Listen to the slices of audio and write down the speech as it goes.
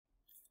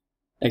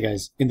Hey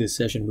guys, in this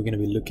session we're going to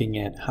be looking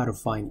at how to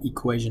find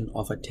equation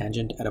of a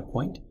tangent at a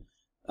point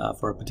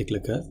for a particular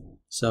curve.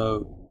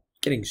 So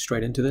getting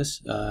straight into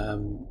this,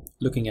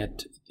 looking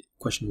at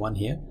question 1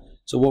 here.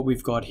 So what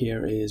we've got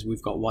here is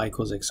we've got y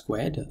equals x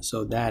squared.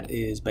 So that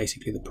is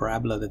basically the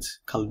parabola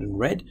that's colored in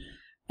red,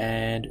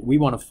 and we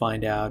want to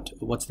find out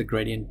what's the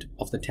gradient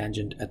of the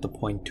tangent at the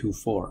point 2,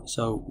 4.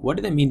 So what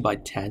do they mean by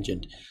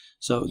tangent?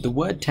 So the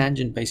word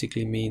tangent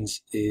basically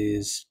means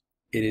it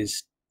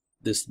is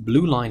this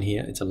blue line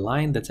here. It's a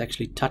line that's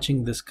actually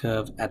touching this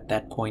curve at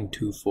that point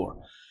 2, 4.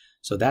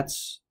 So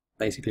that's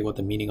basically what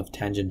the meaning of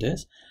tangent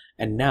is.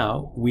 And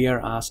now we are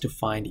asked to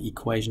find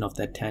equation of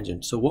that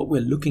tangent. So what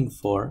we're looking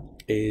for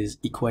is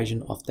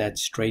equation of that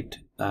straight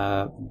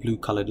blue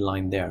colored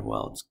line there.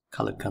 Well, it's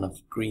colored kind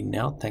of green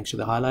now thanks to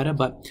the highlighter.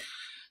 But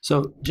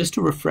so just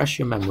to refresh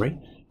your memory,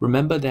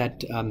 remember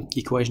that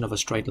equation of a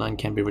straight line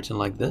can be written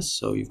like this.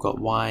 So you've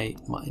got y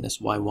minus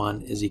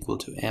y1 is equal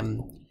to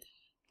m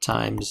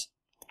times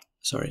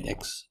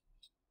x.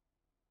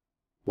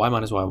 Y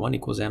minus y1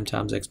 equals m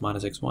times x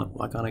minus x1.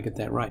 Why can't I get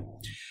that right?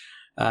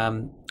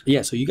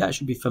 Yeah, so you guys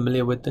should be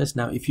familiar with this.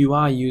 Now, if you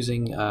are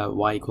using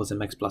y equals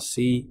mx plus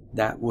c,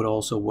 that would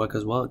also work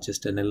as well,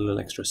 just in a little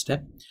extra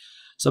step.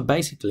 So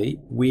basically,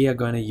 we are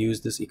going to use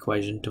this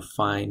equation to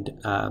find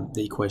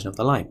the equation of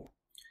the line.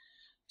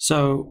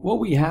 So what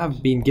we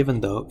have been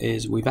given, though,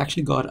 is we've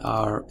actually got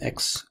our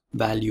x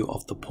value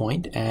of the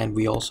point, and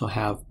we also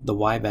have the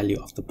y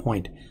value of the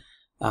point.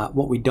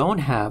 What we don't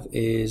have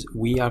is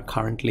we are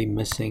currently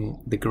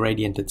missing the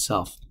gradient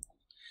itself.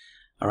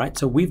 All right,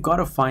 so we've got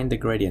to find the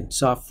gradient.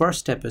 So our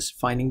first step is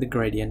finding the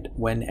gradient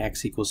when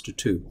x equals to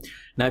 2.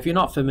 Now, if you're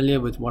not familiar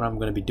with what I'm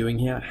going to be doing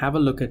here, have a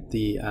look at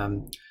the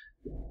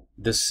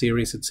this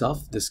series itself,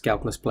 this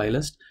calculus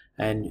playlist,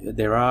 and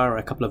there are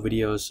a couple of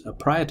videos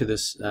prior to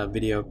this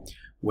video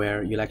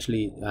where you'll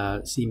actually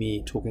see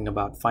me talking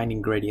about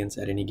finding gradients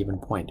at any given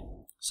point.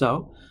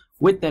 So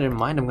with that in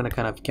mind, I'm going to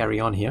kind of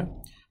carry on here.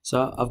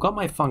 So I've got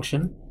my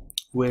function,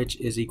 which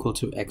is equal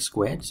to x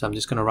squared. So I'm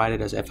just going to write it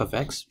as f of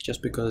x,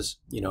 just because,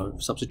 you know,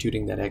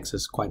 substituting that x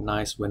is quite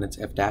nice when it's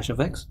f dash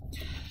of x.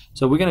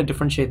 So we're going to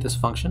differentiate this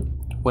function.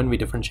 When we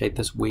differentiate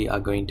this, we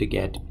are going to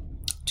get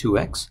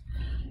 2x.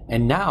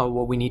 And now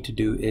what we need to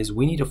do is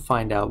we need to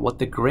find out what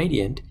the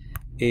gradient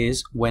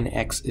is when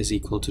x is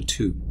equal to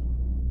 2.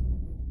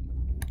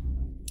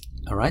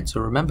 All right, so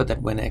remember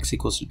that when x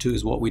equals to 2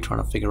 is what we're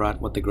trying to figure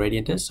out what the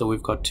gradient is. So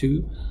we've got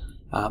 2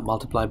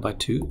 multiplied by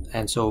 2,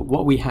 and so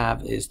what we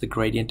have is the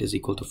gradient is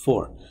equal to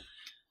 4.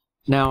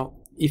 Now,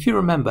 if you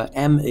remember,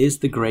 m is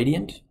the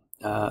gradient,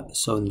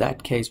 so in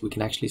that case we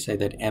can actually say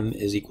that m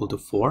is equal to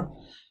 4,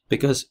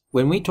 because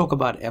when we talk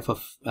about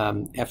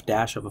f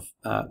dash of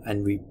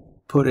and we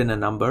put in a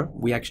number,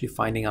 we're actually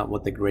finding out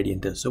what the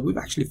gradient is. So we've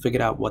actually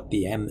figured out what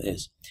the m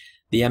is.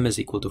 The m is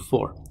equal to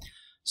 4.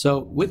 So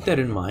with that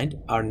in mind,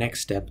 our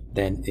next step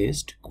then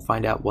is to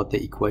find out what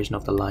the equation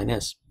of the line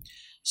is.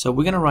 So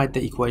we're going to write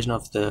the equation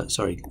of the,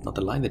 not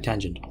the line, the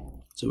tangent.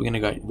 So we're going to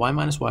go y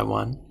minus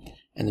y1,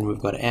 and then we've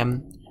got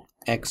m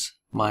x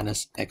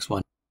minus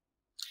x1.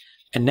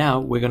 And now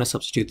we're going to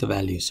substitute the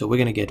value. So we're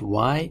going to get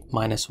y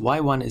minus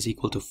y1 is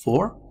equal to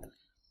 4.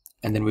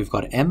 And then we've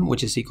got m,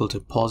 which is equal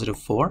to positive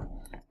 4.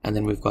 And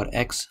then we've got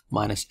x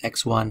minus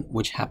x1,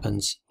 which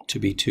happens to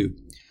be 2.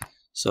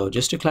 So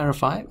just to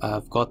clarify,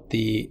 I've got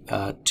the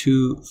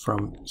 2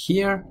 from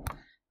here,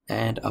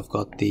 and I've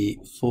got the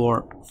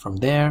 4 from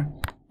there.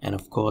 And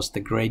of course,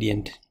 the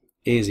gradient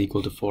is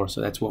equal to 4.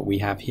 So that's what we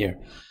have here.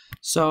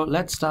 So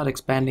let's start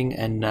expanding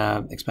and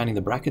expanding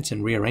the brackets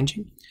and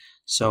rearranging.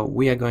 So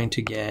we are going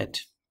to get,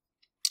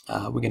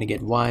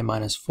 y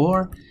minus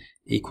 4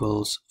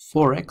 equals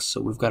 4x.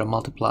 So we've got to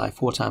multiply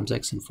 4 times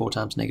x and 4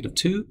 times negative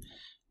 2.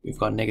 We've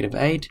got negative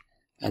 8.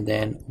 And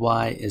then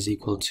y is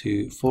equal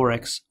to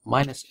 4x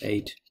minus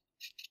 8.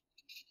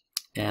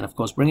 And of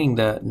course, bringing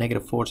the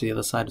negative 4 to the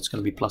other side, it's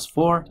going to be plus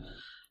 4.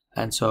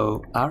 And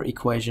so our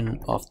equation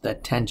of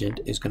that tangent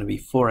is going to be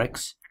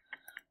 4x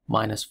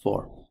minus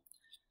 4.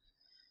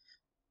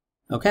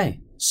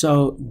 Okay,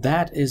 so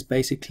that is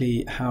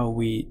basically how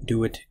we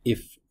do it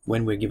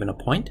when we're given a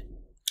point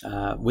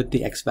with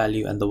the x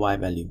value and the y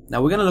value.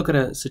 Now we're going to look at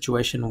a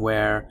situation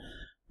where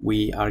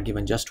we are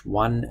given just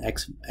one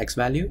x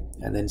value,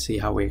 and then see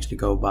how we actually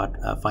go about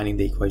finding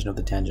the equation of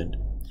the tangent.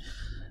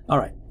 All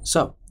right,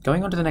 so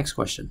going on to the next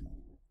question.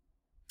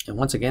 And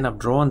once again, I've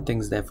drawn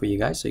things there for you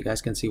guys, so you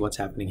guys can see what's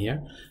happening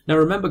here. Now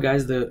remember,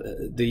 guys,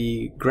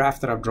 the graph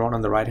that I've drawn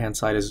on the right hand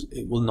side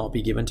it will not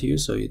be given to you,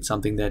 so it's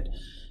something that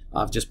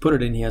I've just put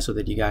it in here so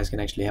that you guys can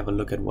actually have a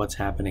look at what's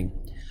happening.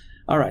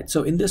 All right,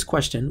 so in this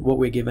question, what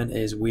we're given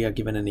is we are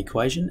given an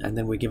equation, and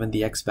then we're given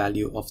the x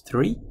value of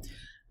 3.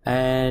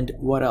 And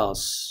what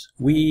else?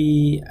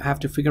 We have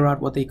to figure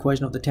out what the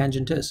equation of the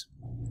tangent is.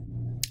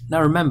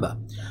 Now remember,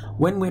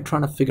 when we're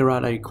trying to figure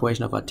out our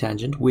equation of our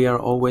tangent, we are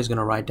always going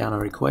to write down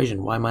our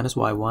equation. Y minus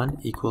y1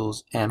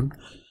 equals m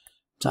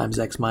times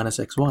x minus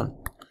x1.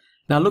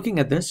 Now looking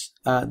at this,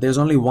 there's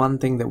only one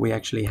thing that we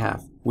actually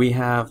have. We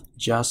have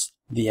just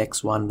the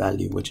x1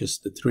 value, which is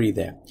the 3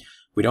 there.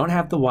 We don't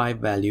have the y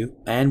value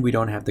and we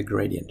don't have the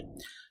gradient.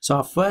 So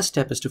our first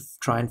step is to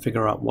try and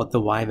figure out what the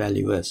y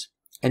value is.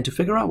 And to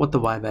figure out what the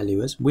y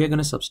value is, we're going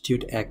to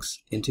substitute x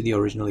into the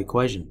original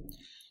equation.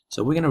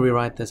 So we're going to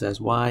rewrite this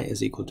as y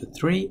is equal to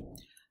 3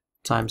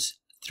 times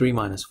 3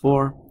 minus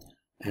 4.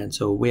 And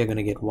so we're going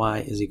to get y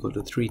is equal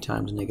to 3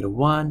 times negative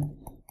 1,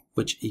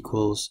 which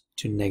equals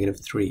to negative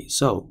 3.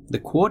 So the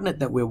coordinate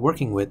that we're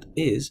working with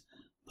is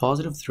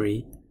positive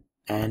 3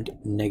 and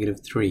negative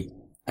 3.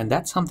 And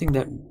that's something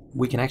that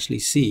we can actually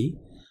see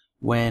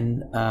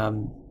when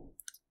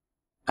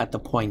at the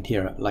point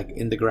here, like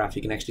in the graph,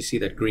 you can actually see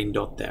that green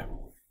dot there.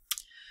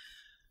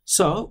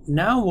 So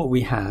now what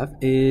we have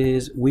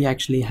is we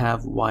actually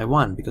have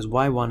y1 because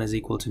y1 is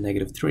equal to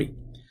negative 3.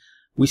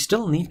 We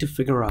still need to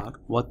figure out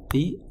what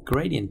the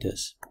gradient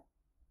is.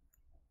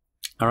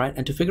 All right,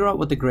 and to figure out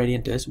what the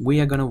gradient is, we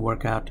are going to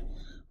work out,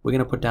 we're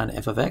going to put down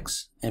f of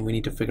x, and we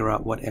need to figure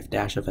out what f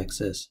dash of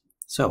x is.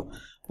 So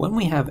when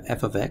we have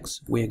f of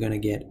x, we are going to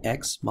get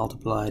x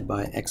multiplied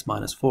by x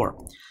minus 4.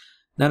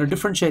 Now to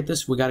differentiate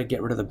this, we got to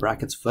get rid of the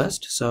brackets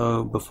first.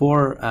 So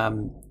before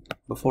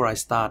I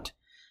start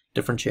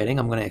differentiating,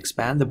 I'm going to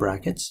expand the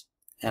brackets,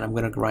 and I'm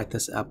going to write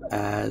this up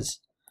as,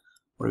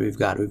 what do we've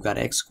got? We've got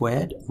x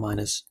squared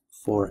minus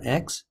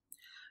 4x,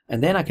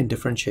 and then I can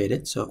differentiate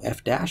it. So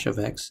f dash of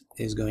x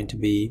is going to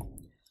be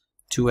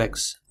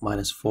 2x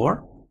minus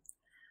 4,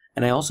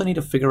 and I also need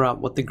to figure out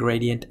what the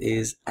gradient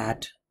is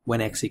at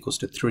when x equals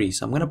to 3.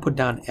 So I'm going to put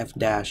down f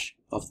dash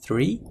of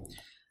 3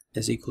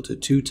 is equal to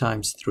 2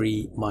 times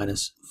 3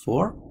 minus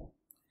 4,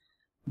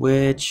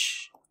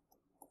 which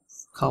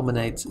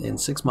culminates in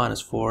 6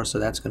 minus 4, so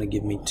that's going to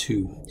give me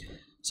 2.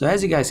 So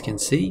as you guys can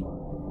see,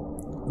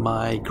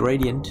 my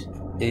gradient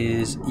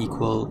is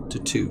equal to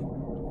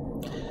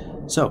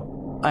 2.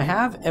 So I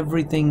have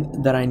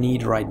everything that I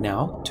need right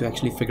now to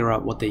actually figure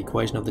out what the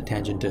equation of the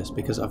tangent is,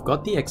 because I've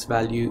got the x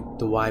value,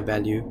 the y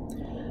value,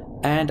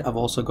 and I've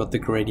also got the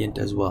gradient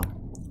as well.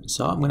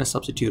 So I'm going to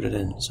substitute it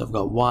in. So I've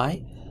got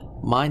y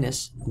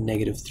minus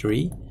negative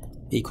 3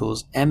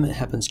 equals m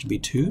happens to be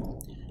 2,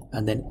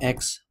 and then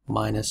x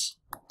minus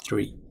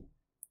 3.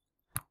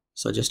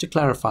 So just to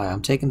clarify,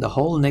 I'm taking the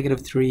whole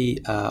negative 3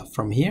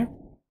 from here,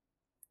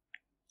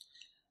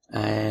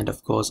 and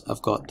of course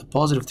I've got the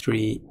positive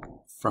 3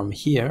 from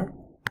here.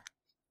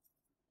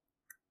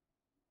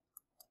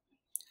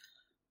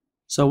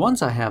 So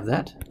once I have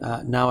that,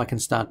 now I can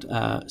start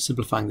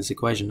simplifying this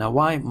equation. Now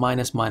y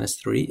minus minus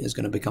 3 is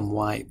going to become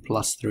y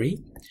plus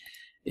 3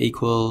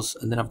 equals,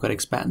 and then I've got to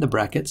expand the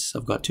brackets.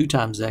 I've got 2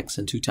 times x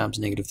and 2 times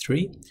negative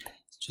 3.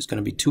 It's just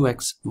going to be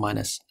 2x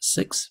minus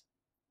 6.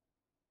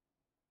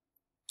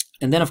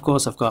 And then of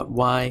course I've got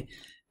y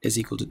is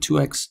equal to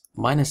 2x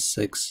minus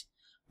 6.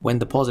 When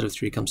the positive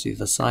 3 comes to the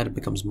other side, it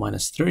becomes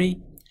minus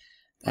 3.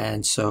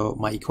 And so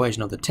my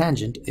equation of the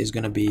tangent is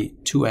going to be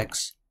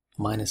 2x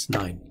minus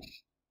 9.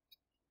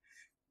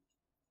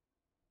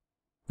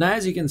 Now,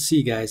 as you can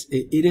see, guys,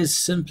 it is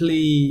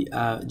simply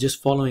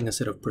just following a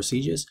set of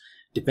procedures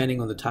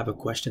depending on the type of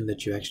question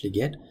that you actually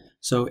get.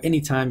 So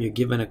anytime you're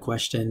given a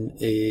question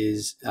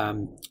is,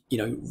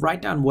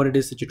 write down what it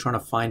is that you're trying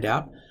to find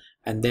out,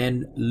 and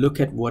then look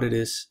at what it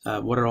is,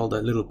 what are all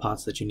the little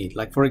parts that you need.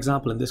 Like for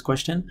example, in this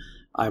question,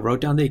 I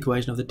wrote down the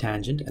equation of the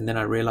tangent, and then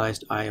I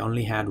realized I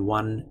only had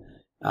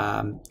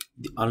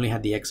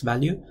the x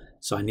value.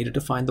 So I needed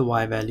to find the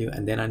y value,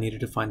 and then I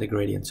needed to find the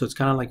gradient. So it's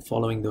kind of like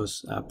following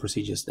those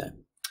procedures there.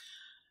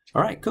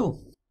 All right,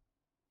 cool.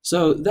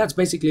 So that's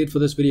basically it for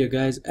this video,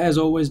 guys. As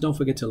always, don't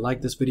forget to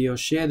like this video,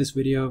 share this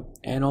video,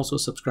 and also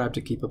subscribe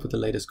to keep up with the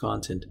latest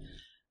content.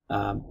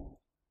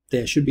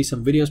 There should be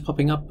some videos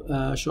popping up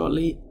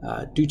shortly.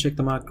 Do check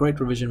them out. Great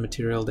revision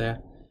material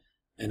there.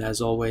 And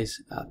as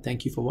always,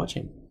 thank you for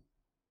watching.